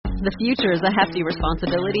The future is a hefty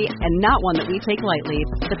responsibility and not one that we take lightly.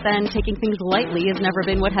 But then taking things lightly has never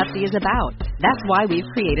been what Hefty is about. That's why we've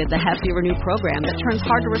created the Hefty Renew program that turns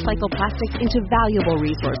hard-to-recycle plastics into valuable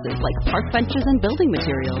resources like park benches and building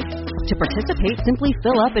materials. To participate, simply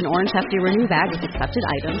fill up an orange Hefty Renew bag with accepted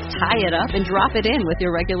items, tie it up, and drop it in with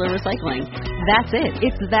your regular recycling. That's it.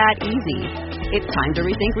 It's that easy. It's time to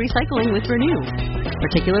rethink recycling with Renew.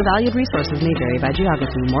 Particular valued resources may vary by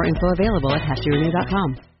geography. More info available at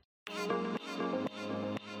heftyrenew.com.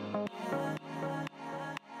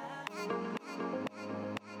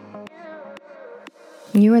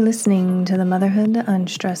 You are listening to the Motherhood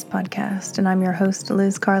Unstressed podcast, and I'm your host,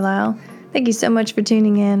 Liz Carlisle. Thank you so much for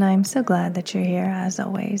tuning in. I'm so glad that you're here, as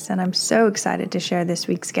always, and I'm so excited to share this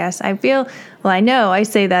week's guest. I know I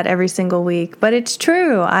say that every single week, but it's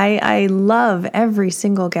true. I love every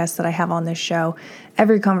single guest that I have on this show.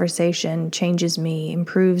 Every conversation changes me,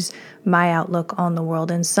 improves my outlook on the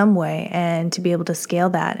world in some way, and to be able to scale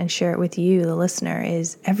that and share it with you, the listener,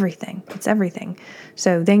 is everything. It's everything.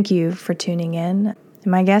 So thank you for tuning in.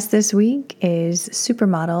 My guest this week is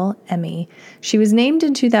supermodel Emmy. She was named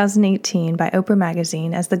in 2018 by Oprah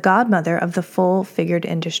Magazine as the godmother of the full-figured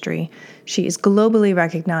industry. She is globally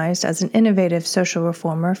recognized as an innovative social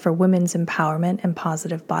reformer for women's empowerment and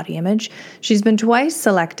positive body image. She's been twice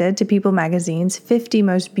selected to People Magazine's 50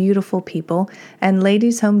 Most Beautiful People and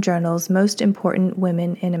Ladies' Home Journal's Most Important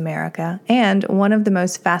Women in America, and one of the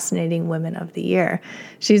most fascinating women of the year.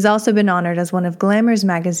 She's also been honored as one of Glamour's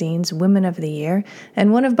Magazine's Women of the Year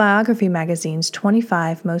and one of Biography Magazine's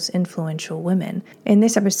 25 Most Influential Women. In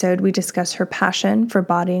this episode, we discuss her passion for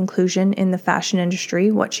body inclusion in the fashion industry,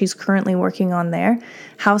 what she's currently working on there,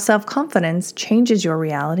 how self-confidence changes your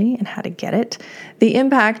reality and how to get it, the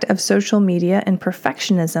impact of social media and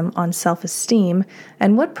perfectionism on self-esteem,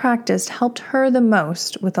 and what practice helped her the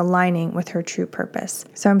most with aligning with her true purpose.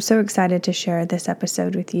 So I'm so excited to share this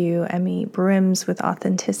episode with you. Emmy brims with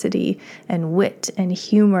authenticity and wit and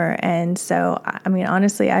humor. And so,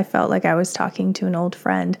 honestly, I felt like I was talking to an old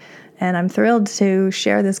friend. And I'm thrilled to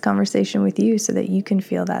share this conversation with you so that you can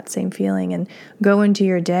feel that same feeling and go into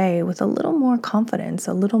your day with a little more confidence,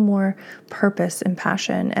 a little more purpose and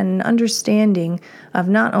passion, and an understanding of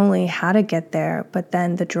not only how to get there, but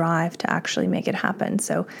then the drive to actually make it happen.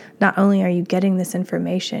 So not only are you getting this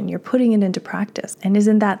information, you're putting it into practice. And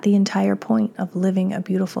isn't that the entire point of living a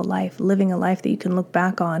beautiful life, living a life that you can look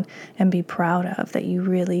back on and be proud of, that you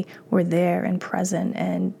really were there and present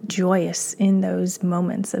and joyous in those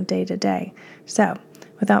moments of day to day. So,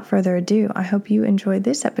 without further ado, I hope you enjoyed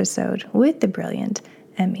this episode with the brilliant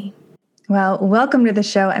Emmy. Well, welcome to the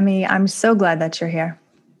show, Emmy. I'm so glad that you're here.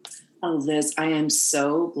 Oh, Liz, I am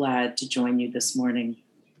so glad to join you this morning.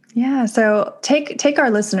 Yeah, so take our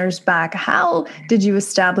listeners back. How did you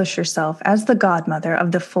establish yourself as the godmother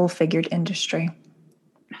of the full-figured industry?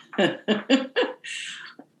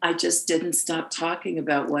 I just didn't stop talking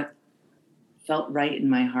about what felt right in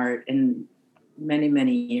my heart. And many,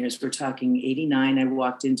 many years. We're talking 89. I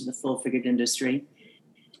walked into the full-figured industry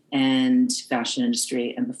and fashion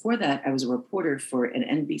industry. And before that, I was a reporter for an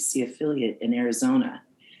NBC affiliate in Arizona.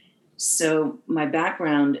 So my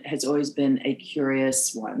background has always been a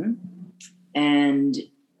curious one. And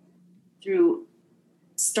through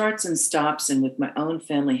starts and stops, and with my own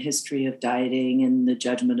family history of dieting and the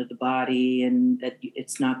judgment of the body, and that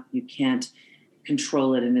you can't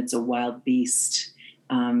control it and it's a wild beast.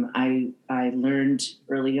 I learned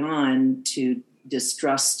early on to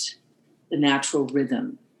distrust the natural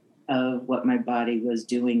rhythm of what my body was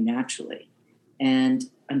doing naturally. And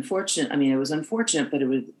it was unfortunate, but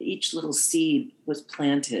each little seed was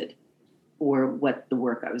planted for what the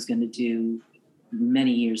work I was going to do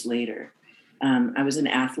many years later. I was an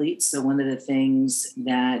athlete, so one of the things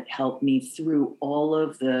that helped me through all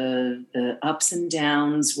of the ups and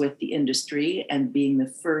downs with the industry and being the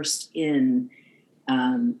first in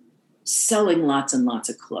selling lots and lots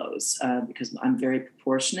of clothes, because I'm very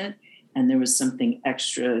proportionate and there was something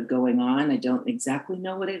extra going on. I don't exactly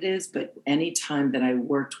know what it is, but any time that I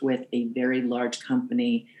worked with a very large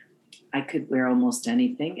company, I could wear almost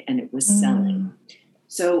anything and it was selling.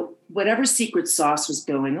 So whatever secret sauce was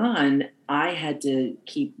going on, I had to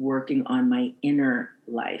keep working on my inner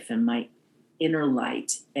life and my inner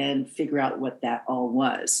light and figure out what that all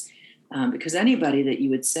was. Because anybody that you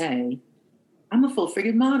would say, I'm a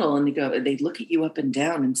full-figured model, and they look at you up and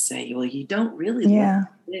down and say, well, you don't really look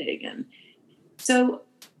big. And so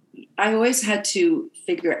I always had to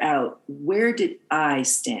figure out, where did I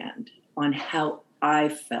stand on how I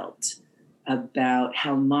felt about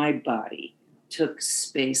how my body took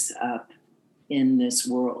space up in this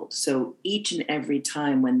world. So each and every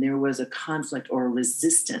time when there was a conflict or a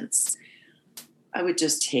resistance, I would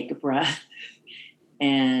just take a breath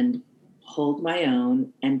and hold my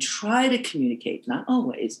own and try to communicate, not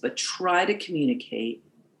always, but try to communicate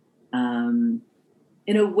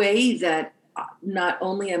in a way that not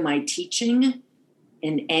only am I teaching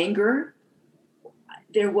in anger,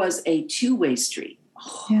 there was a two-way street.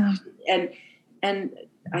 Yeah. And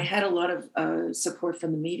I had a lot of support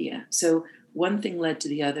from the media. So one thing led to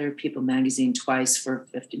the other. People Magazine twice for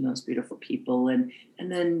 50 Most Beautiful People, and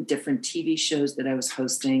then different TV shows that I was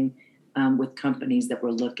hosting with companies that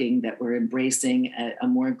were embracing a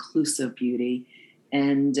more inclusive beauty.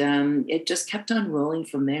 And it just kept on rolling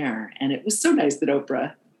from there. And it was so nice that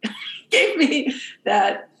Oprah gave me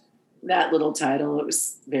that little title. It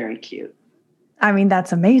was very cute. I mean,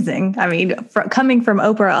 that's amazing. I mean, coming from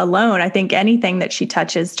Oprah alone, I think anything that she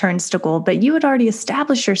touches turns to gold. But you had already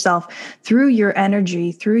established yourself through your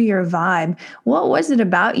energy, through your vibe. What was it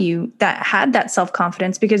about you that had that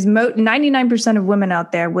self-confidence? Because 99% of women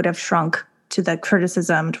out there would have shrunk to the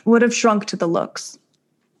criticism, would have shrunk to the looks.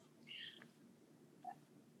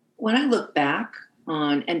 When I look back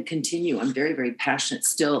on and continue, I'm very, very passionate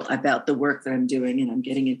still about the work that I'm doing, and I'm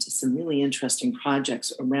getting into some really interesting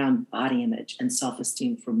projects around body image and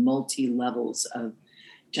self-esteem for multi-levels of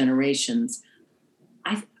generations.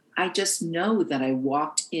 I just know that I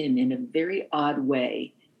walked in a very odd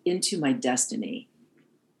way into my destiny,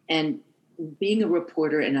 and being a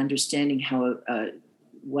reporter and understanding how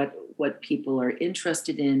what people are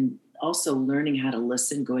interested in, also learning how to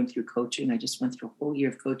listen, going through coaching. I just went through a whole year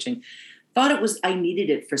of coaching. Thought I needed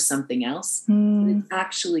it for something else. But it's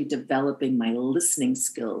actually developing my listening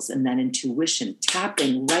skills and that intuition,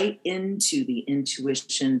 tapping right into the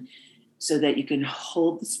intuition so that you can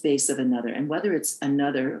hold the space of another. And whether it's an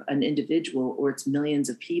individual, or it's millions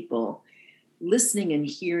of people, listening and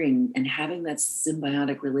hearing and having that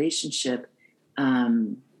symbiotic relationship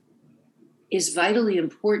is vitally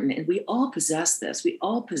important. And we all possess this. We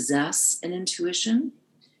all possess an intuition.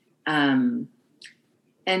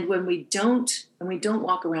 And when we don't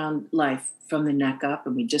walk around life from the neck up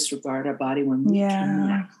and we disregard our body, when we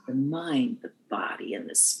connect the mind, the body, and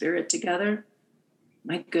the spirit together,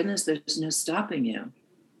 my goodness, there's no stopping you.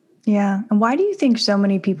 Yeah. And why do you think so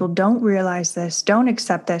many people don't realize this, don't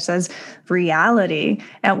accept this as reality,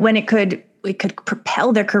 and when it could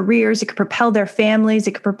propel their careers, it could propel their families,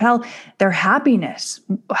 it could propel their happiness?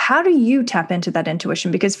 How do you tap into that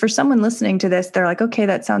intuition? Because for someone listening to this, they're like, okay,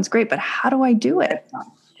 that sounds great, but how do I do it?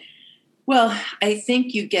 Well, I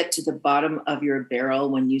think you get to the bottom of your barrel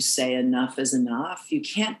when you say enough is enough. You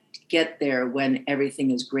can't get there when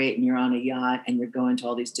everything is great and you're on a yacht and you're going to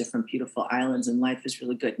all these different beautiful islands and life is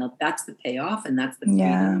really good. Now that's the payoff, and that's the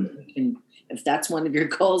freedom. If that's one of your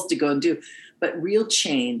goals to go and do. But real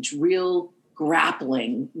change, real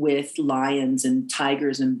grappling with lions and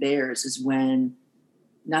tigers and bears is when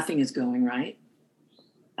nothing is going right.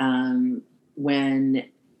 When,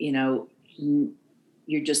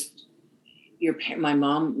 my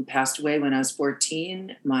mom passed away when I was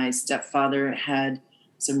 14. My stepfather had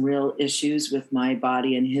some real issues with my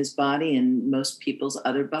body and his body and most people's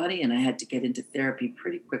other body. And I had to get into therapy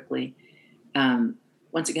pretty quickly.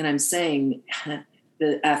 Once again, I'm saying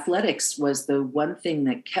the athletics was the one thing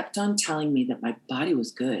that kept on telling me that my body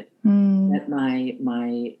was good, that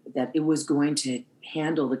that it was going to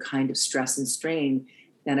handle the kind of stress and strain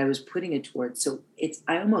that I was putting it towards. So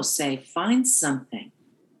I almost say, find something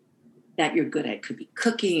that you're good at. It could be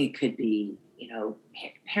cooking. It could be,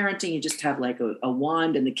 parenting. You just have like a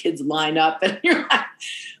wand and the kids line up and you're like,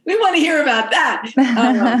 we want to hear about that.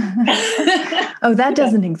 Oh, that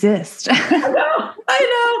doesn't exist.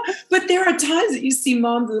 I know. But there are times that you see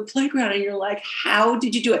moms in the playground and you're like, how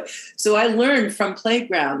did you do it? So I learned from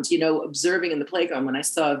playground, observing in the playground when I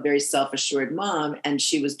saw a very self-assured mom and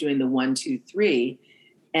she was doing the 1, 2, 3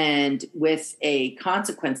 and with a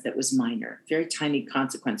consequence that was minor, very tiny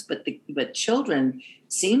consequence. But her children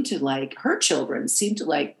seemed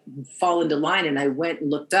to fall into line. And I went and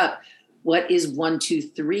looked up what is 1, 2,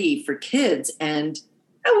 3 for kids. And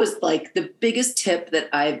that was like the biggest tip that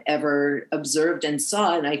I've ever observed and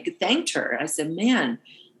saw. And I thanked her. I said, man,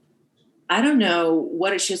 I don't know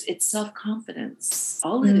what it's just, it's self-confidence.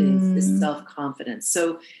 All it is self-confidence.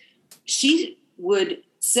 So she would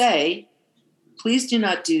say, please do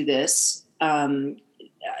not do this.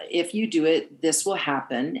 If you do it, this will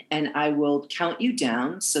happen. And I will count you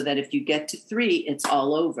down so that if you get to 3, it's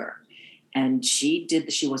all over. And she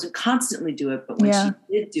wasn't constantly do it, but when she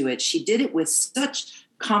did do it, she did it with such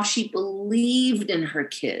confidence. She believed in her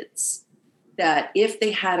kids. that if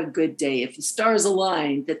they had a good day, if the stars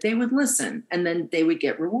aligned, that they would listen, and then they would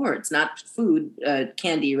get rewards, not food,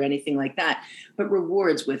 candy or anything like that, but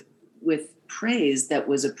rewards with praise that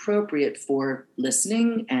was appropriate for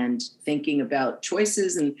listening and thinking about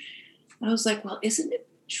choices. And I was like, well, isn't it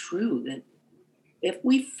true that if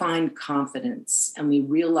we find confidence and we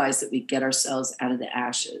realize that we get ourselves out of the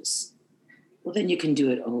ashes, well, then you can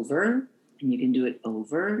do it over and you can do it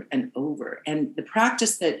over and over. And the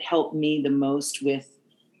practice that helped me the most with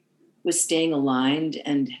staying aligned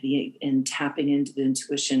and tapping into the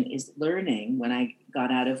intuition is learning, when I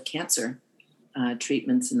got out of cancer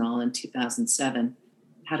treatments and all in 2007,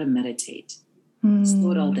 how to meditate,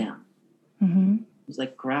 slow it all down. Mm-hmm. It was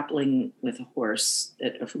like grappling with a horse,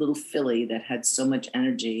 a little filly that had so much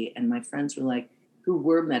energy. And my friends were like, who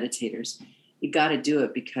were meditators, you got to do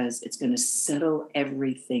it because it's going to settle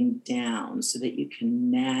everything down so that you can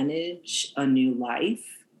manage a new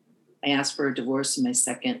life. I asked for a divorce in my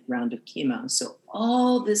second round of chemo. So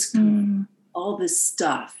all this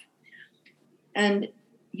stuff, and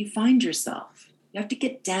you find yourself, you have to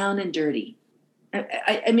get down and dirty.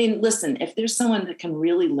 I mean, listen, if there's someone that can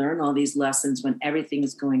really learn all these lessons when everything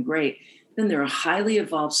is going great, then they're a highly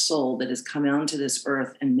evolved soul that has come onto this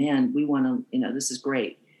earth, and man, we want to, this is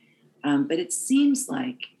great. But it seems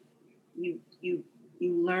like you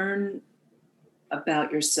learn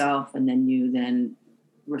about yourself, and then you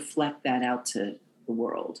reflect that out to the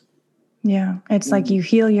world. Yeah. It's like you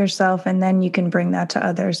heal yourself and then you can bring that to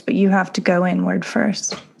others, but you have to go inward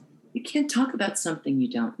first. You can't talk about something you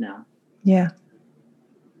don't know. Yeah.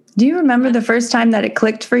 Do you remember the first time that it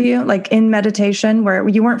clicked for you, like in meditation, where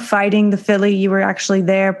you weren't fighting the filly, you were actually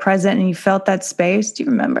there, present, and you felt that space? Do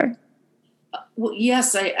you remember? Well,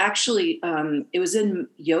 yes, I actually, it was in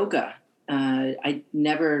yoga. I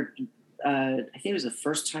think it was the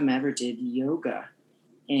first time I ever did yoga.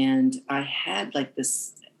 And I had like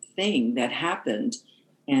this thing that happened,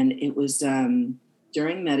 and it was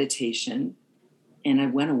during meditation, and I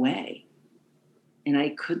went away, and I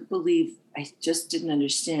couldn't believe, I just didn't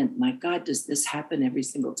understand. My God, does this happen every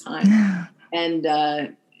single time? And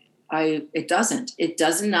it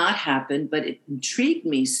does not happen, but it intrigued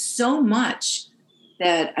me so much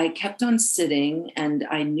that I kept on sitting, and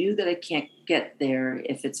I knew that I can't get there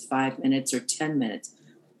if it's 5 minutes or 10 minutes.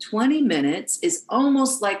 20 minutes is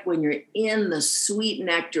almost like when you're in the sweet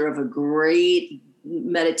nectar of a great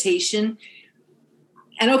meditation.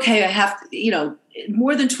 And okay, I have to,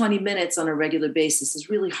 more than 20 minutes on a regular basis is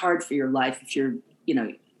really hard for your life. If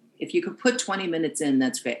if you could put 20 minutes in,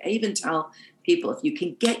 that's great. I even tell people, if you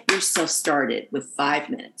can get yourself started with 5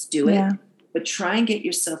 minutes, do it. Yeah. But try and get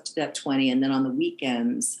yourself to that 20. And then on the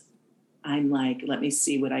weekends, I'm like, let me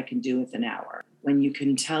see what I can do with an hour. When you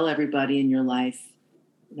can tell everybody in your life,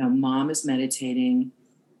 mom is meditating.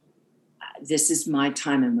 This is my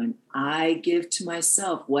time. And when I give to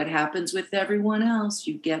myself, what happens with everyone else?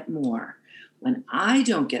 You get more. When I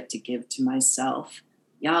don't get to give to myself,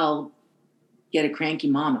 y'all get a cranky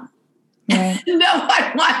mama. Right. No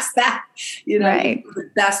one wants that. Right. The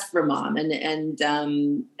best for mom.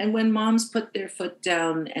 And when moms put their foot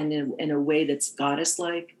down and in a way that's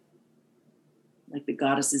goddess-like the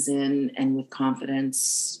goddess is in, and with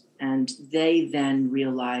confidence, and they then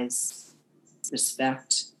realize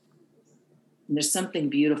respect. And there's something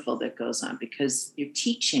beautiful that goes on because you're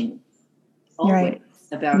teaching always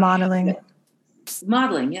about modeling.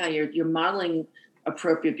 Modeling, yeah. You're modeling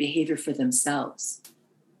appropriate behavior for themselves.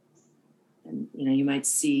 And you might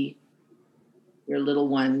see your little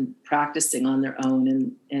one practicing on their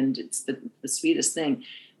own, and it's the sweetest thing.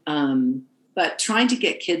 But trying to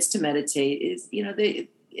get kids to meditate is,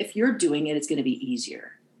 if you're doing it, it's going to be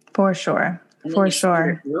easier. For sure. For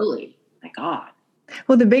sure. Really, my God.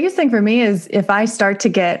 Well, the biggest thing for me is if I start to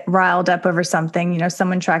get riled up over something,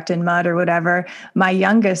 someone tracked in mud or whatever, my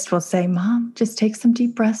youngest will say, Mom, just take some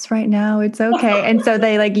deep breaths right now. It's okay. And so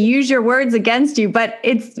they use your words against you, but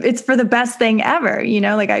it's for the best thing ever.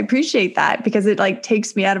 I appreciate that because it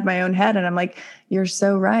takes me out of my own head. And I'm like, you're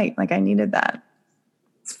so right. I needed that.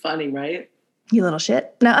 It's funny, right? You little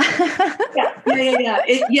shit. No.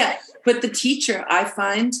 Yeah. But the teacher, I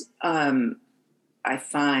find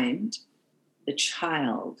the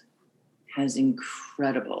child has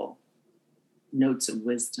incredible notes of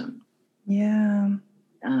wisdom. Yeah.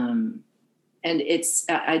 And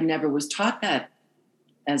I never was taught that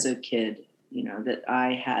as a kid, that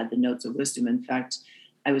I had the notes of wisdom. In fact,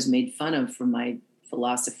 I was made fun of for my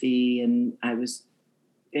philosophy, and I was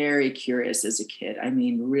very curious as a kid. I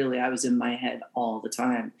mean, really, I was in my head all the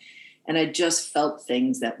time. And I just felt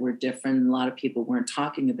things that were different. And a lot of people weren't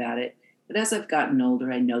talking about it. But as I've gotten older,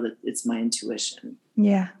 I know that it's my intuition.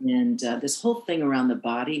 Yeah. And this whole thing around the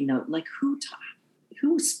body, like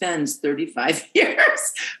who spends 35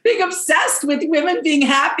 years being obsessed with women being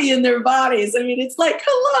happy in their bodies? I mean, it's like,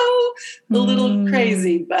 hello, a little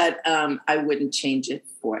crazy, but I wouldn't change it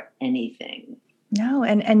for anything. No.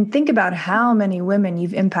 And think about how many women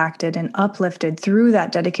you've impacted and uplifted through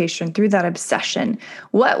that dedication, through that obsession.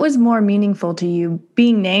 What was more meaningful to you,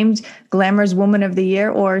 being named Glamour's Woman of the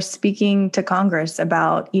Year or speaking to Congress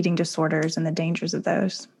about eating disorders and the dangers of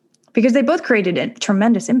those? Because they both created a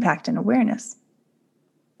tremendous impact and awareness.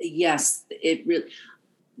 Yes,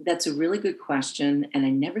 that's a really good question. And I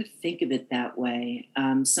never think of it that way.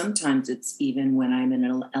 Sometimes it's even when I'm in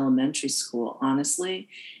an elementary school, honestly,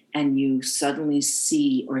 and you suddenly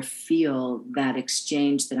see or feel that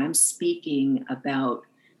exchange that I'm speaking about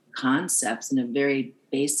concepts in a very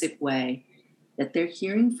basic way that they're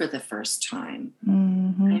hearing for the first time.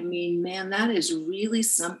 Mm-hmm. I mean, man, that is really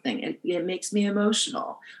something. It makes me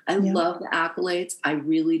emotional. I love the accolades. I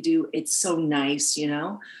really do. It's so nice,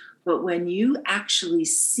 But when you actually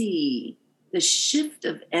see the shift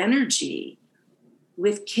of energy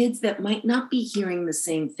with kids that might not be hearing the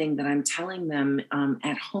same thing that I'm telling them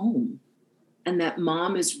at home, and that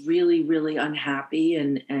mom is really, really unhappy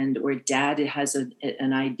and or dad has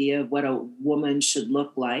an idea of what a woman should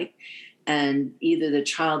look like. And either the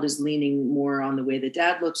child is leaning more on the way the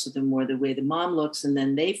dad looks or more the way the mom looks. And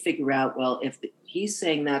then they figure out, well, if he's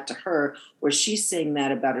saying that to her or she's saying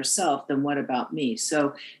that about herself, then what about me?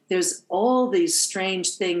 So there's all these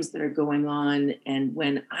strange things that are going on. And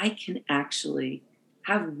when I can actually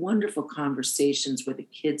have wonderful conversations where the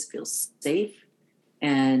kids feel safe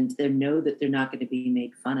and they know that they're not going to be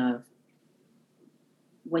made fun of,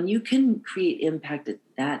 when you can create impact at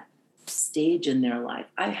that stage in their life.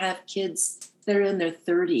 I have kids that are in their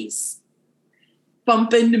 30s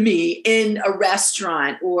bump into me in a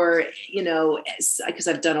restaurant or, because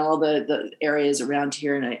I've done all the areas around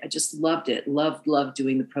here and I just loved it. Loved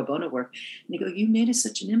doing the pro bono work. And they go, you made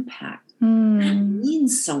such an impact. That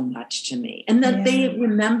means so much to me. And that they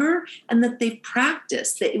remember and that they've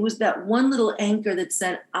practiced. That it was that one little anchor that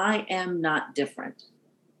said, I am not different.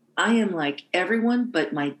 I am like everyone,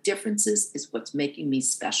 but my differences is what's making me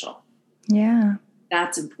special. Yeah.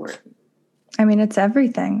 That's important. I mean, it's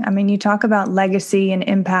everything. I mean, you talk about legacy and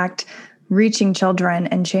impact, reaching children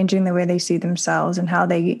and changing the way they see themselves and how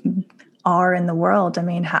they are in the world. I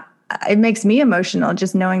mean, it makes me emotional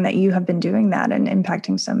just knowing that you have been doing that and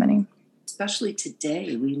impacting so many. Especially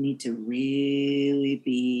today, we need to really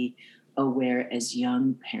be aware as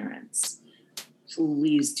young parents.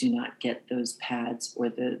 Please do not get those pads or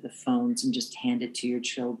the phones and just hand it to your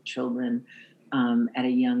children at a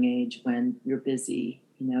young age when you're busy.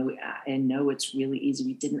 I know it's really easy.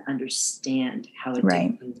 We didn't understand how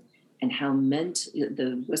addictive and how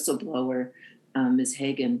the whistleblower, Ms.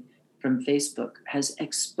 Hagen from Facebook, has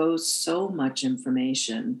exposed so much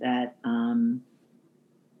information that,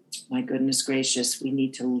 my goodness gracious, we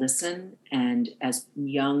need to listen. And as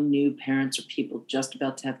young new parents or people just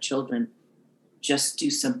about to have children, just do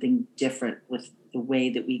something different with the way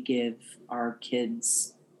that we give our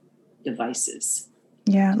kids devices.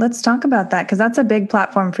 Yeah, let's talk about that because that's a big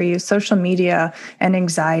platform for you, social media and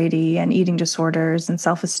anxiety and eating disorders and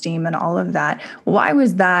self-esteem and all of that. Why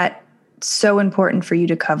was that so important for you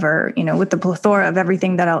to cover, with the plethora of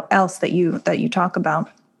everything else that you talk about?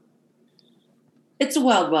 It's a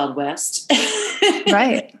wild, wild west.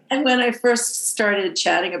 Right. And when I first started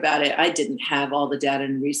chatting about it, I didn't have all the data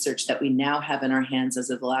and research that we now have in our hands as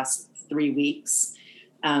of the last 3 weeks.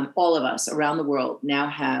 All of us around the world now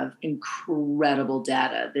have incredible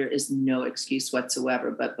data. There is no excuse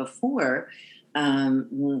whatsoever. But before,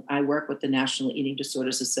 I work with the National Eating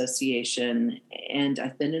Disorders Association, and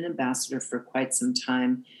I've been an ambassador for quite some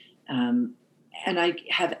time. And I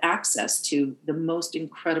have access to the most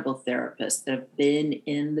incredible therapists that have been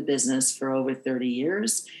in the business for over 30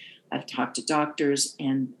 years. I've talked to doctors,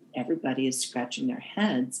 and everybody is scratching their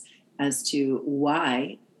heads as to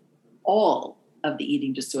why all of the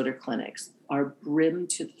eating disorder clinics are brimmed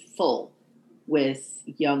to full with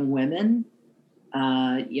young women,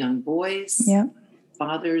 young boys,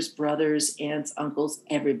 fathers, brothers, aunts, uncles,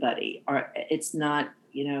 everybody. It's not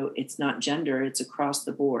gender, it's across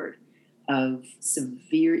the board of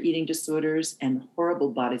severe eating disorders and horrible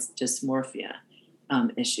body dysmorphia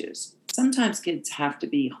issues. Sometimes kids have to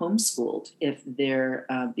be homeschooled if they're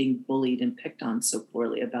being bullied and picked on so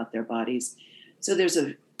poorly about their bodies. So there's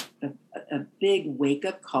a big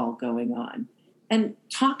wake-up call going on, and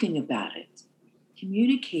talking about it,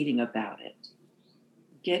 communicating about it,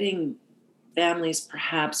 getting families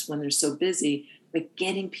perhaps when they're so busy but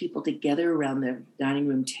getting people together around the dining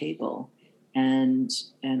room table and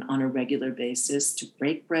on a regular basis to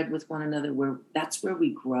break bread with one another, that's where we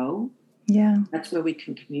grow. Yeah. That's where we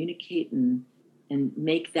can communicate and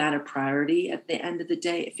make that a priority at the end of the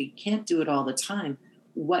day. If you can't do it all the time,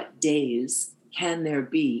 what days can there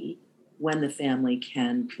be when the family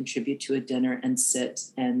can contribute to a dinner and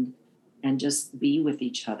sit and just be with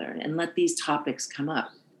each other and let these topics come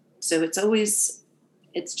up? So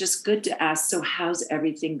it's just good to ask, so how's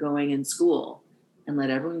everything going in school? And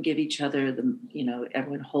let everyone give each other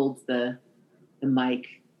everyone holds the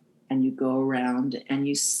mic, and you go around and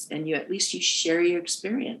you at least you share your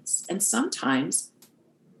experience. And sometimes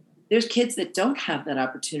there's kids that don't have that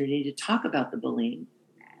opportunity to talk about the bullying.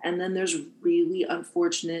 And then there's really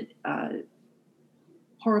unfortunate,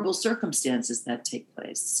 horrible circumstances that take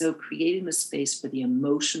place. So creating the space for the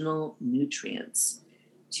emotional nutrients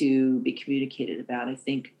to be communicated about, I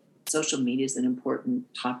think social media is an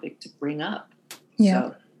important topic to bring up. Yeah.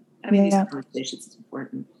 So having these conversations is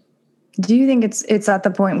important. Do you think it's at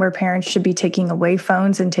the point where parents should be taking away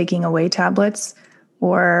phones and taking away tablets,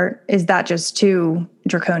 or is that just too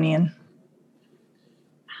draconian?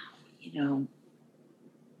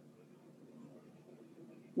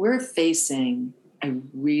 We're facing a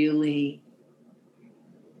really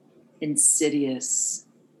insidious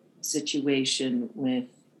situation with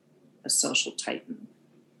a social titan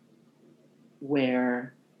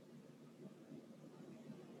where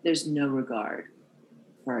there's no regard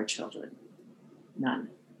for our children. None.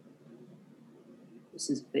 This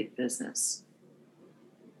is big business.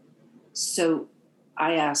 So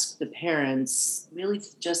I ask the parents really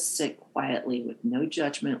to just sit quietly with no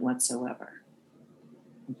judgment whatsoever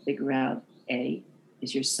and figure out, A,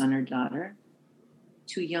 is your son or daughter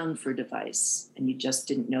too young for a device and you just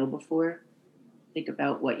didn't know before? Think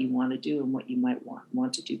about what you want to do and what you might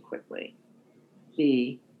want to do quickly.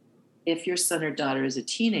 B, if your son or daughter is a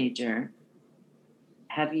teenager,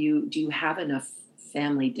 do you have enough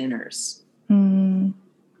family dinners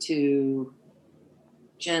to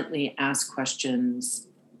gently ask questions,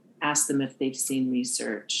 ask them if they've seen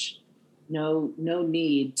research? No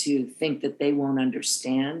need to think that they won't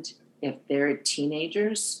understand. If they're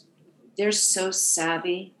teenagers, they're so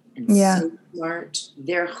savvy and so smart.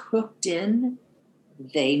 They're hooked in.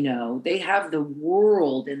 They know. They have the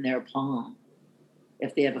world in their palm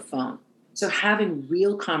if they have a phone. So having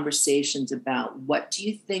real conversations about what do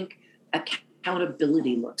you think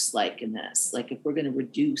accountability looks like in this? Like if we're going to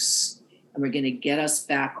reduce and we're going to get us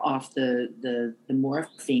back off the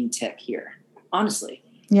morphine tick here, honestly.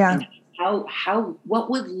 Yeah. And what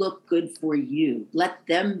would look good for you? Let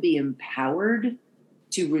them be empowered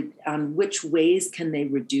on which ways can they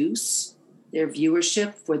reduce their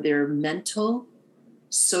viewership for their mental,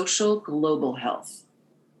 social, global health.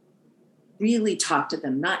 Really talk to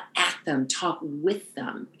them, not at them, talk with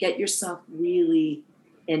them. Get yourself really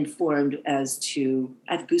informed as to,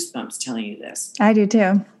 I have goosebumps telling you this. I do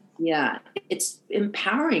too. Yeah, it's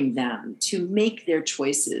empowering them to make their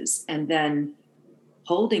choices and then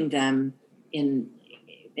holding them in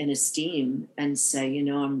esteem and say,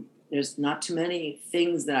 there's not too many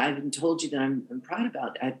things that I've told you that I'm proud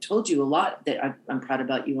about. I've told you a lot that I'm proud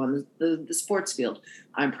about you on the sports field.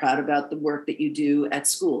 I'm proud about the work that you do at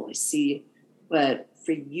school. I see, but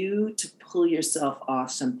for you to pull yourself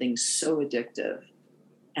off something so addictive,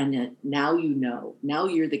 and that now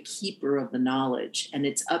you're the keeper of the knowledge, and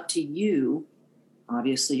it's up to you.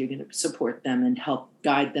 Obviously, you're going to support them and help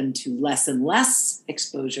guide them to less and less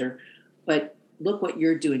exposure, but look what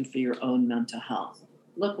you're doing for your own mental health.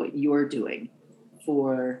 Look what you're doing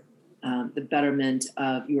for the betterment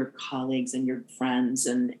of your colleagues and your friends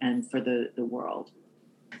and for the world.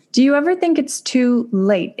 Do you ever think it's too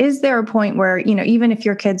late? Is there a point where, even if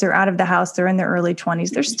your kids are out of the house, they're in their early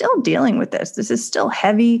 20s, they're still dealing with this? This is still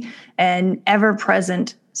heavy and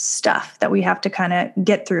ever-present stuff that we have to kind of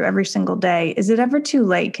get through every single day. Is it ever too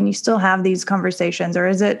late? Can you still have these conversations, or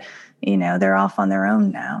is it, they're off on their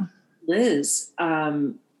own now? Liz,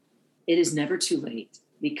 it is never too late,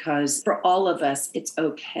 because for all of us, it's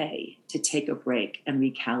okay to take a break and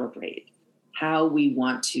recalibrate how we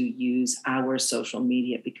want to use our social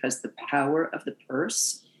media, because the power of the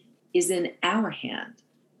purse is in our hand.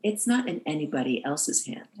 It's not in anybody else's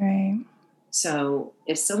hand. Right. So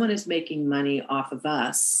if someone is making money off of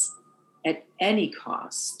us at any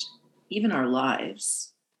cost, even our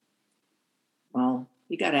lives, well,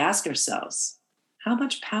 we got to ask ourselves, how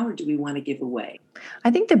much power do we want to give away?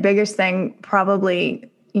 I think the biggest thing probably,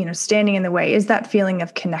 standing in the way is that feeling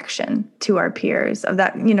of connection to our peers, of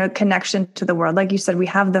that, connection to the world. Like you said, we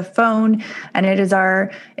have the phone and it is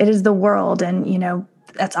the world. And,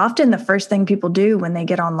 that's often the first thing people do when they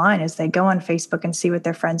get online is they go on Facebook and see what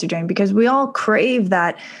their friends are doing, because we all crave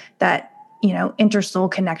that intersoul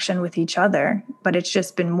connection with each other, but it's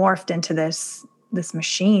just been morphed into this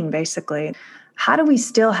machine basically. How do we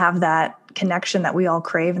still have that connection that we all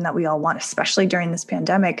crave and that we all want, especially during this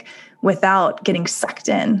pandemic, without getting sucked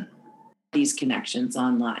in? These connections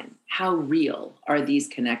online, how real are these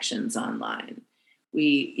connections online?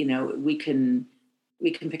 We can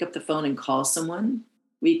pick up the phone and call someone.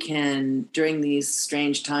 We can, during these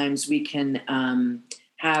strange times, we can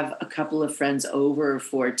have a couple of friends over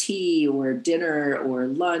for tea or dinner or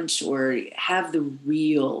lunch, or have the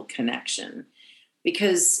real connection.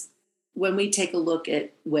 Because when we take a look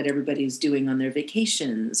at what everybody's doing on their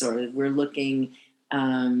vacations, or we're looking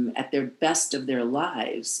at their best of their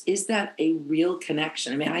lives, is that a real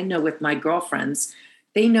connection? I mean, I know with my girlfriends,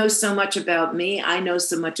 they know so much about me. I know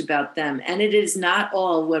so much about them. And it is not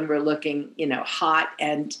all when we're looking, hot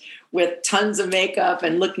and with tons of makeup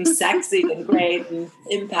and looking sexy and great and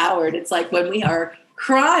empowered. It's like when we are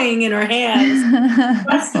crying in our hands,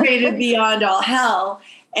 frustrated beyond all hell,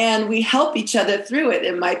 and we help each other through it.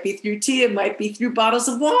 It might be through tea. It might be through bottles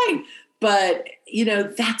of wine. But,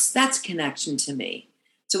 that's connection to me.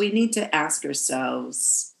 So we need to ask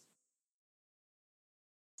ourselves,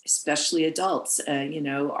 especially adults,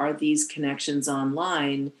 are these connections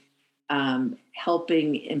online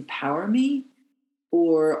helping empower me,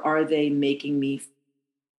 or are they making me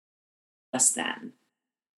less than?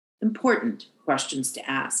 Important questions to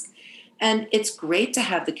ask. And it's great to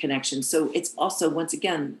have the connection. So it's also, once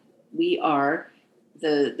again, we are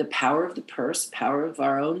the power of the purse, power of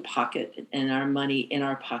our own pocket and our money in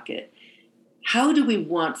our pocket. How do we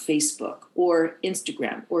want Facebook or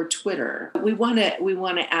Instagram or Twitter? We want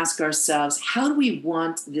to ask ourselves, how do we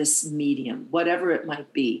want this medium, whatever it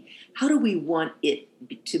might be? How do we want it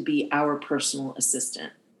to be our personal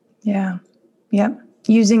assistant? Yeah. Yep.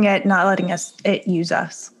 Using it, not letting it use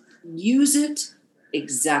us. Use it.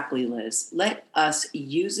 Exactly, Liz. Let us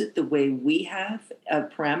use it the way we have a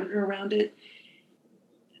parameter around it.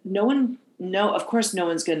 Of course, no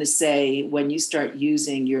one's going to say when you start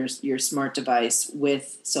using your smart device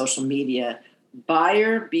with social media,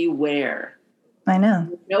 buyer beware. I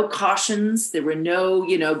know. No cautions. There were no,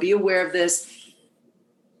 be aware of this.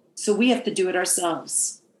 So we have to do it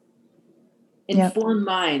ourselves. Informed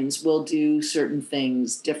minds will do certain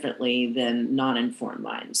things differently than non-informed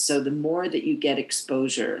minds. So the more that you get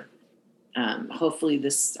exposure, hopefully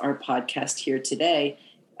our podcast here today,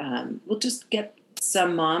 will just get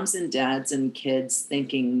some moms and dads and kids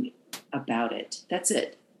thinking about it. That's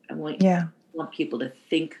it. I want people to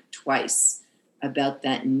think twice about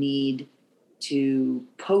that need to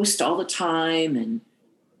post all the time and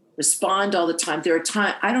respond all the time. There are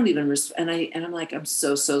times I don't even respond, and I'm like, I'm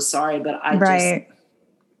so sorry, but I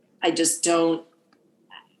just don't.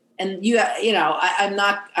 And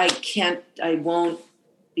I won't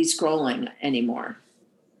be scrolling anymore.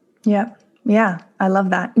 Yeah. Yeah, I love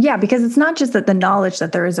that. Yeah, because it's not just that the knowledge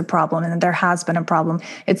that there is a problem and that there has been a problem.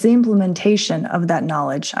 It's the implementation of that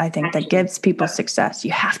knowledge, I think, that gives people success. You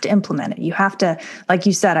have to implement it. You have to, like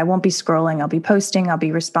you said, I won't be scrolling. I'll be posting. I'll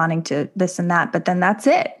be responding to this and that. But then that's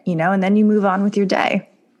it, and then you move on with your day.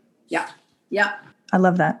 Yeah. Yeah. I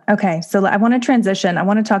love that. Okay. So I want to transition. I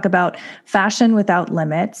want to talk about Fashion Without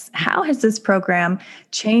Limits. How has this program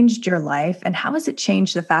changed your life, and how has it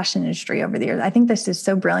changed the fashion industry over the years? I think this is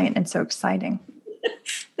so brilliant and so exciting.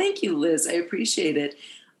 Thank you, Liz. I appreciate it.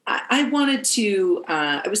 I wanted to,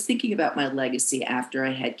 I was thinking about my legacy after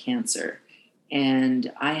I had cancer, and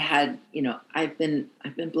I had, I've been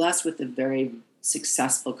blessed with a very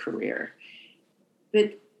successful career,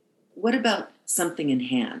 but what about something in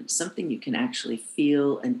hand, something you can actually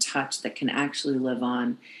feel and touch that can actually live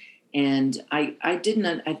on? And I do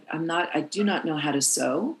not know how to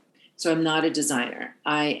sew, so I'm not a designer.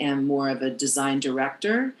 I am more of a design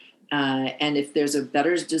director. And if there's a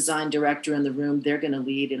better design director in the room, they're going to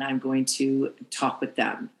lead, and I'm going to talk with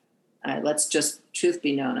them. Let's just, truth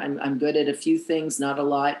be known, I'm good at a few things, not a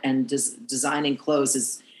lot. And designing clothes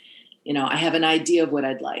is, I have an idea of what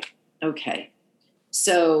I'd like. Okay.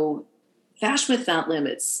 So Fashion Without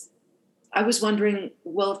Limits, I was wondering,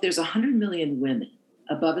 well, if there's 100 million women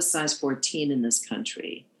above a size 14 in this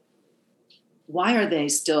country, why are they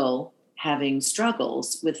still having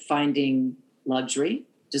struggles with finding luxury,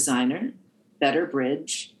 designer, better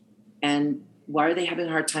bridge, and why are they having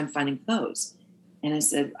a hard time finding clothes? And I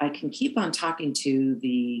said, I can keep on talking to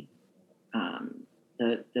the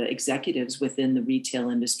executives within the retail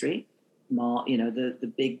industry, mall,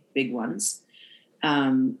 the big ones.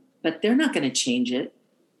 But they're not going to change it.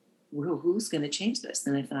 who's going to change this?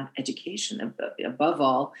 And I thought education, above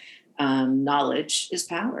all, knowledge is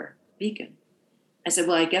power, Beacon. I said,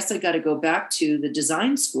 well, I guess I got to go back to the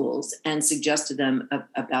design schools and suggest to them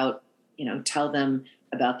about, tell them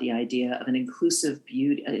about the idea of an inclusive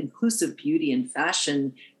beauty and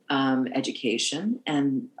fashion education.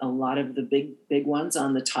 And a lot of the big ones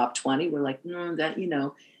on the top 20 were like, no, that,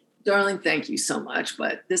 darling, thank you so much.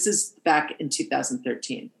 But this is back in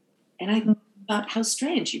 2013. And I thought, how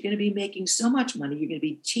strange. You're going to be making so much money. You're going to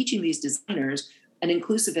be teaching these designers an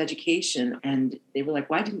inclusive education. And they were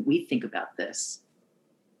like, why didn't we think about this?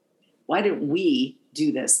 Why didn't we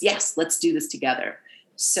do this? Yes, let's do this together.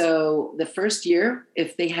 So the first year,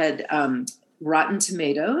 if they had rotten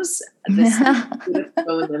tomatoes, this would have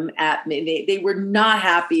thrown them at me. They were not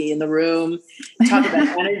happy in the room. Talk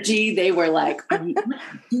about energy. They were like, what are you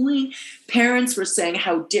doing? Parents were saying,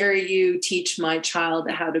 how dare you teach my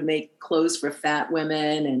child how to make clothes for fat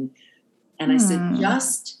women? And I said,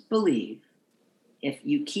 just believe, if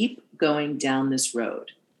you keep going down this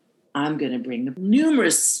road, I'm going to bring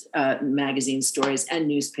numerous magazine stories and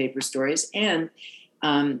newspaper stories. And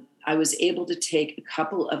I was able to take a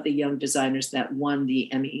couple of the young designers that won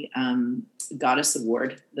the Emmy Goddess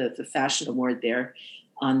Award, the fashion award there,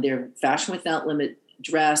 on their Fashion Without Limit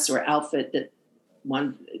dress or outfit that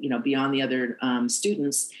won, beyond the other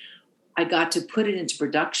students. I got to put it into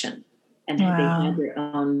production, and they had their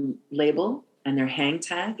own label and their hang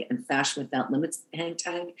tag and Fashion Without Limits hang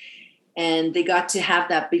tag. And they got to have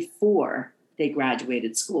that before they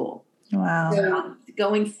graduated school. Wow. So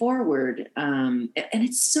going forward, and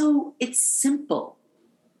it's simple.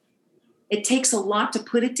 It takes a lot to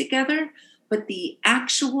put it together, but the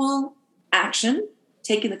actual action,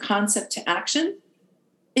 taking the concept to action,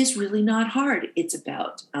 is really not hard. It's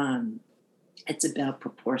about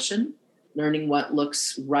proportion, learning what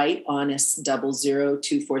looks right on a 00,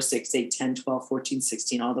 2, 4, 6, 8, 10, 12, 14,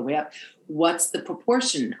 16, all the way up. What's the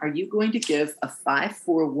proportion? Are you going to give a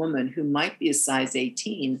 5'4" woman who might be a size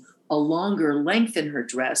 18 a longer length in her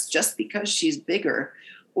dress just because she's bigger?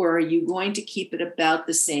 Or are you going to keep it about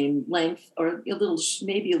the same length or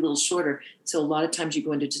maybe a little shorter? So a lot of times you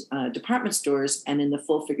go into department stores, and in the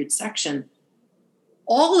full figured section,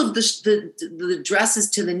 all of the dresses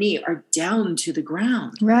to the knee are down to the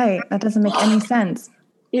ground. Right. That doesn't make any sense.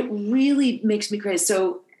 It really makes me crazy.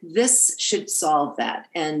 So this should solve that.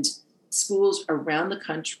 And schools around the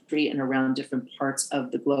country and around different parts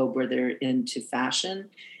of the globe where they're into fashion,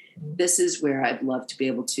 this is where I'd love to be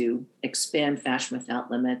able to expand Fashion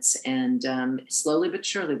Without Limits. And slowly but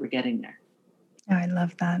surely, we're getting there. Oh, I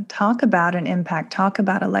love that. Talk about an impact. Talk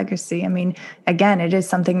about a legacy. I mean, again, it is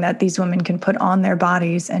something that these women can put on their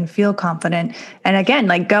bodies and feel confident. And again,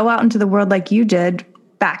 like, go out into the world like you did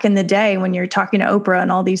back in the day when you're talking to Oprah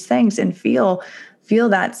and all these things, and feel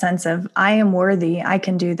that sense of, I am worthy. I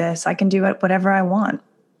can do this. I can do whatever I want.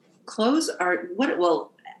 Clothes are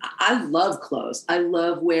I love clothes. I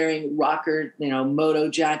love wearing rocker, moto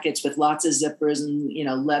jackets with lots of zippers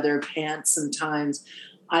and, leather pants sometimes.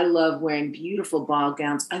 I love wearing beautiful ball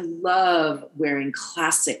gowns. I love wearing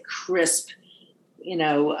classic, crisp,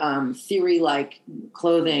 theory-like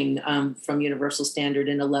clothing from Universal Standard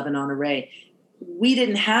in a Lebanon array. We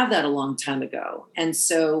didn't have that a long time ago. And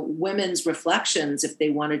so women's reflections, if they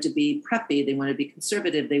wanted to be preppy, they wanted to be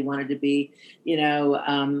conservative, they wanted to be,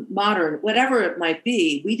 modern, whatever it might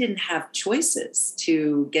be, we didn't have choices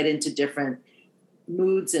to get into different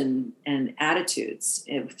moods and attitudes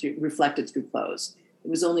reflected through clothes. It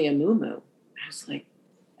was only a muumuu. I was like,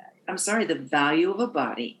 I'm sorry, the value of a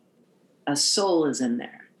body, a soul is in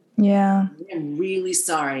there. Yeah. I'm really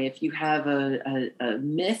sorry if you have a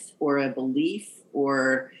myth or a belief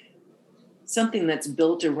or something that's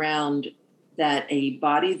built around that a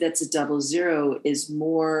body that's a 00 is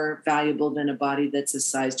more valuable than a body that's a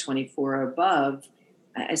size 24 or above.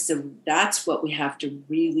 I said, that's what we have to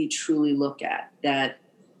really, truly look at, that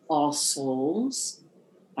all souls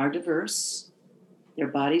are diverse. Their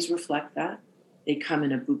bodies reflect that. They come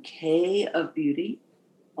in a bouquet of beauty,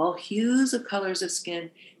 all hues of colors of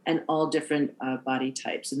skin, and all different body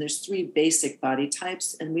types. And there's 3 basic body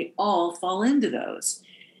types, and we all fall into those.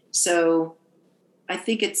 So I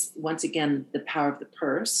think it's, once again, the power of the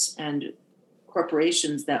purse and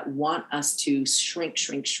corporations that want us to shrink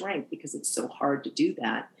because it's so hard to do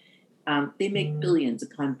that. They make billions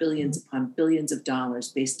upon billions upon billions of dollars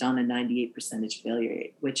based on a 98% failure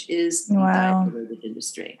rate, which is the diet-related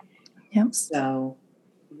industry. Yep. So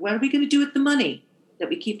what are we going to do with the money that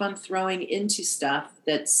we keep on throwing into stuff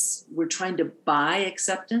we're trying to buy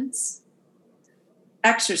acceptance?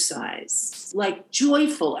 exercise, like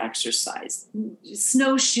joyful exercise.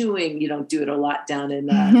 Snowshoeing, you don't do it a lot down in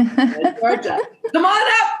Georgia. Come on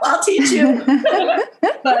up, I'll teach you.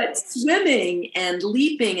 But swimming and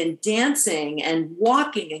leaping and dancing and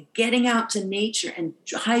walking and getting out to nature and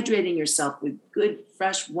hydrating yourself with good,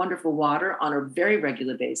 fresh, wonderful water on a very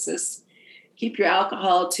regular basis. Keep your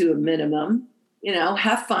alcohol to a minimum,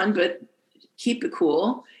 have fun, but keep it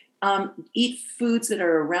cool. Eat foods that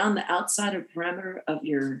are around the outside or perimeter of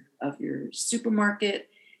your supermarket,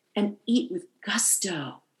 and eat with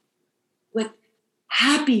gusto, with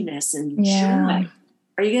happiness and joy.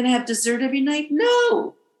 Are you going to have dessert every night?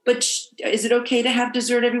 No. But is it okay to have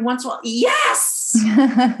dessert every once in a while? Yes.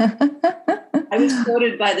 I was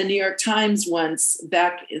quoted by the New York Times once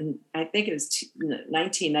back in, I think it was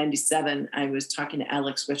 1997. I was talking to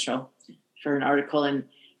Alex Witchell for an article, and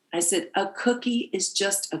I said, a cookie is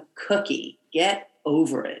just a cookie. Get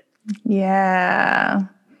over it. Yeah.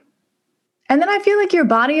 And then I feel like your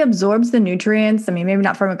body absorbs the nutrients. I mean, maybe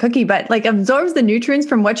not from a cookie, but like absorbs the nutrients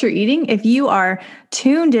from what you're eating. If you are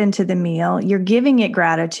tuned into the meal, you're giving it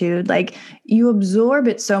gratitude, like you absorb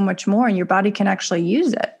it so much more and your body can actually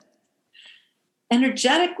use it.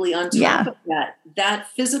 Energetically on top of that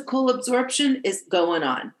physical absorption is going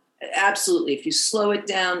on. Absolutely. If you slow it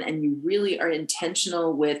down and you really are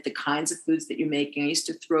intentional with the kinds of foods that you're making. I used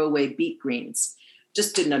to throw away beet greens,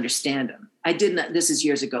 just didn't understand them. I didn't, this is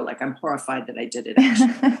years ago, like I'm horrified that I did it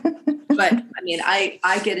actually. But I mean,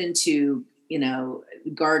 I get into,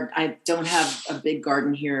 garden. I don't have a big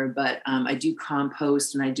garden here, but I do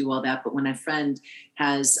compost and I do all that. But when a friend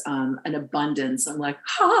has an abundance, I'm like,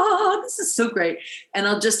 this is so great. And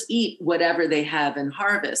I'll just eat whatever they have and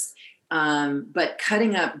harvest. But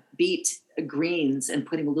cutting up beet greens and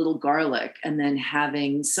putting a little garlic and then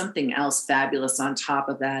having something else fabulous on top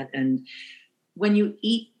of that. And when you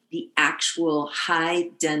eat the actual high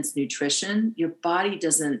dense nutrition, your body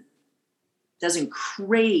doesn't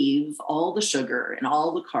crave all the sugar and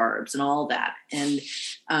all the carbs and all that. And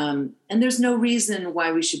there's no reason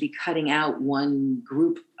why we should be cutting out one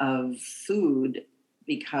group of food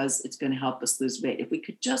because it's going to help us lose weight. If we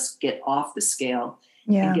could just get off the scale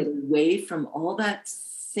and get away from all that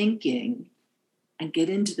thinking and get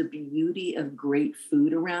into the beauty of great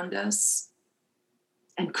food around us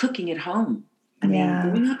and cooking at home. I mean,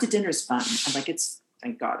 going out to dinner is fun.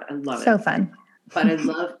 Thank God, I love it. So fun. But I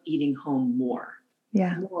love eating home more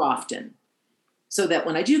often. So that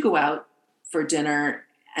when I do go out for dinner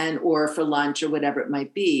or for lunch or whatever it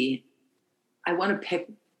might be, I want to pick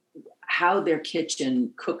how their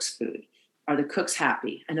kitchen cooks food. Are the cooks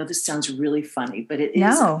happy? I know this sounds really funny, but it is.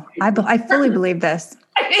 No, I fully believe this.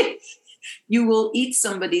 I mean, you will eat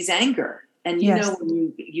somebody's anger. And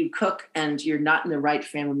when you cook and you're not in the right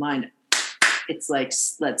frame of mind, it's like,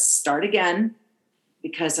 let's start again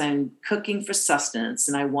because I'm cooking for sustenance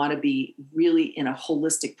and I want to be really in a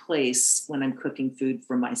holistic place when I'm cooking food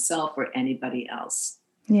for myself or anybody else.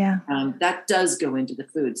 Yeah. That does go into the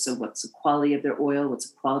food. So what's the quality of their oil? What's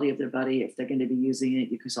the quality of their butter? If they're going to be using it,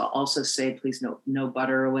 because I'll also say, please no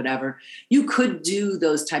butter or whatever. You could do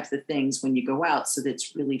those types of things when you go out so that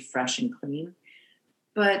it's really fresh and clean.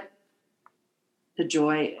 But the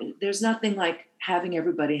joy, there's nothing like having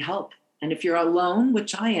everybody help. And if you're alone,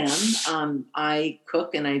 which I am, I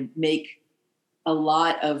cook and I make a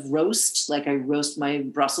lot of roast, like I roast my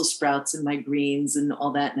Brussels sprouts and my greens and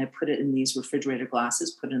all that. And I put it in these refrigerator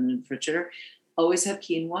glasses, put it in the refrigerator. Always have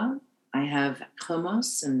quinoa. I have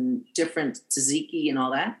hummus and different tzatziki and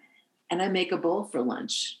all that. And I make a bowl for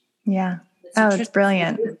lunch. Yeah. It's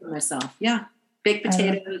brilliant. For myself. Yeah. Baked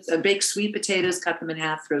potatoes, baked sweet potatoes, cut them in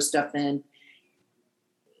half, throw stuff in.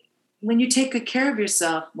 When you take good care of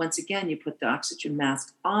yourself, once again, you put the oxygen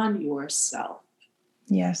mask on yourself.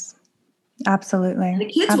 Yes. Absolutely. And the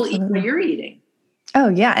kids will eat what you're eating. Oh,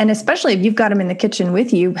 yeah. And especially if you've got them in the kitchen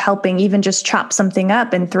with you, helping even just chop something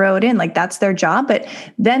up and throw it in, like that's their job. But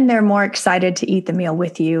then they're more excited to eat the meal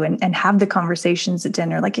with you and have the conversations at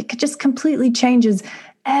dinner. Like it just completely changes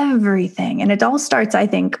everything. And it all starts, I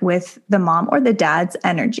think, with the mom or the dad's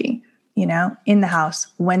energy, in the house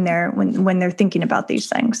when they're thinking about these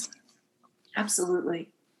things. Absolutely.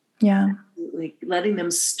 Yeah. Absolutely. Letting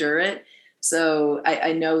them stir it. So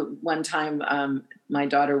I know one time my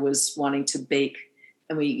daughter was wanting to bake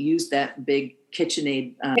and we used that big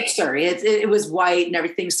KitchenAid mixer. It was white and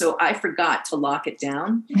everything. So I forgot to lock it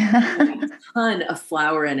down. A ton of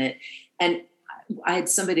flour in it. And I had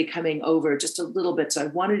somebody coming over just a little bit. So I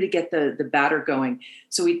wanted to get the batter going.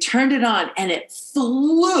 So we turned it on and it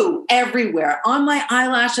flew everywhere on my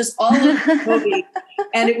eyelashes, all over the movie.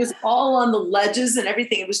 And it was all on the ledges and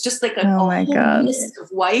everything. It was just like a whole mist of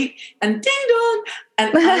white and ding dong.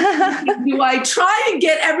 And I'm thinking, do I try and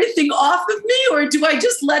get everything off of me, or do I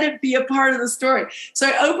just let it be a part of the story? So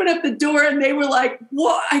I opened up the door and they were like,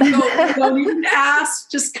 what? I go, don't even ask,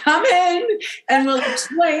 just come in and we'll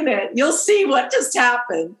explain it. You'll see what just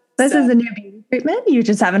happened. This is a new beauty treatment. You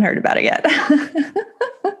just haven't heard about it yet.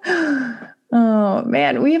 Oh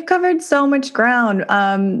man, we have covered so much ground.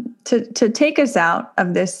 To take us out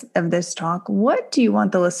of this talk, what do you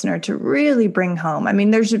want the listener to really bring home? I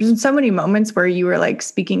mean, there's been so many moments where you were like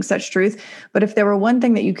speaking such truth, but if there were one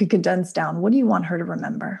thing that you could condense down, what do you want her to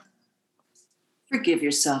remember? Forgive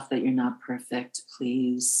yourself that you're not perfect,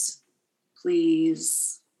 please.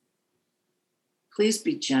 Please. Please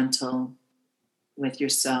be gentle with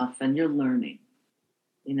yourself, and you're learning.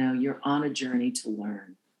 You know, you're on a journey to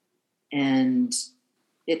learn. And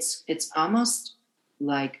it's almost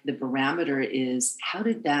like the barometer is, how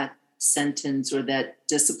did that sentence or that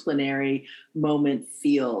disciplinary moment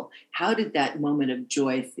feel? How did that moment of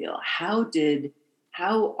joy feel? How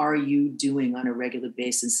are you doing on a regular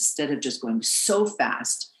basis, instead of just going so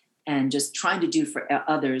fast and just trying to do for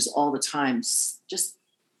others all the time? Just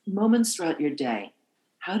moments throughout your day.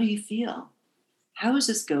 How do you feel? How is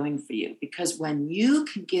this going for you? Because when you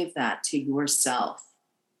can give that to yourself,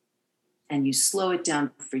 and you slow it down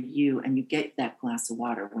for you, and you get that glass of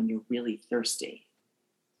water when you're really thirsty,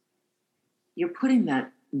 you're putting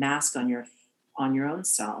that mask on your own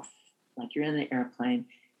self, like you're in an airplane,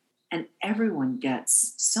 and everyone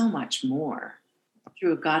gets so much more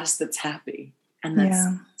through a goddess that's happy and that's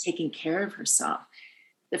taking care of herself.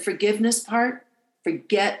 The forgiveness part,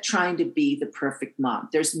 forget trying to be the perfect mom.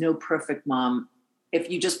 There's no perfect mom. If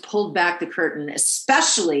you just pulled back the curtain,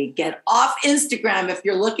 especially get off Instagram if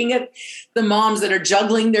you're looking at the moms that are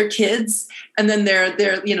juggling their kids, and then they're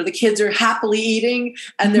the kids are happily eating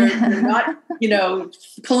and they're not,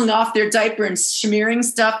 pulling off their diaper and smearing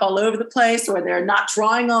stuff all over the place, or they're not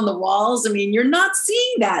drawing on the walls. I mean, you're not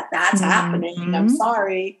seeing that. That's happening. I'm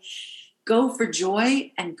sorry. Go for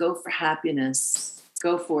joy and go for happiness.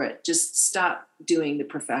 Go for it. Just stop doing the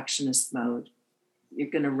perfectionist mode. You're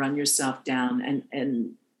going to run yourself down,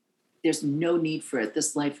 and there's no need for it.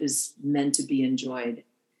 This life is meant to be enjoyed.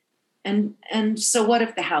 And so what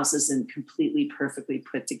if the house isn't completely perfectly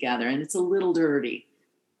put together and it's a little dirty?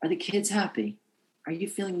 Are the kids happy? Are you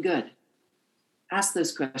feeling good? Ask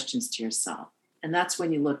those questions to yourself. And that's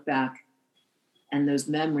when you look back, and those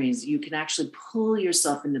memories, you can actually pull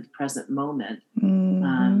yourself into the present moment.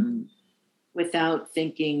 Without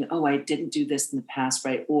thinking, oh, I didn't do this in the past,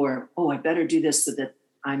 right? Or, oh, I better do this so that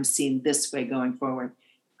I'm seen this way going forward.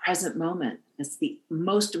 Present moment. It's the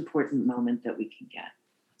most important moment that we can get.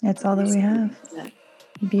 That's all that we have.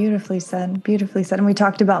 Beautifully said. Beautifully said. And we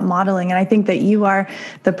talked about modeling, and I think that you are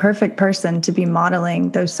the perfect person to be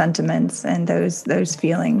modeling those sentiments and those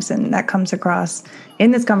feelings. And that comes across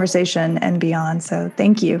in this conversation and beyond. So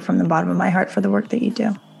thank you from the bottom of my heart for the work that you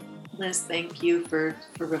do. Liz, thank you for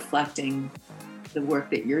reflecting the work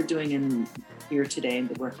that you're doing in here today and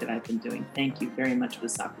the work that I've been doing. Thank you very much for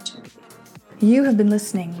this opportunity. You have been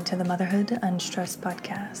listening to the Motherhood Unstressed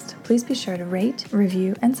podcast. Please be sure to rate,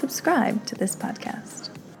 review, and subscribe to this podcast.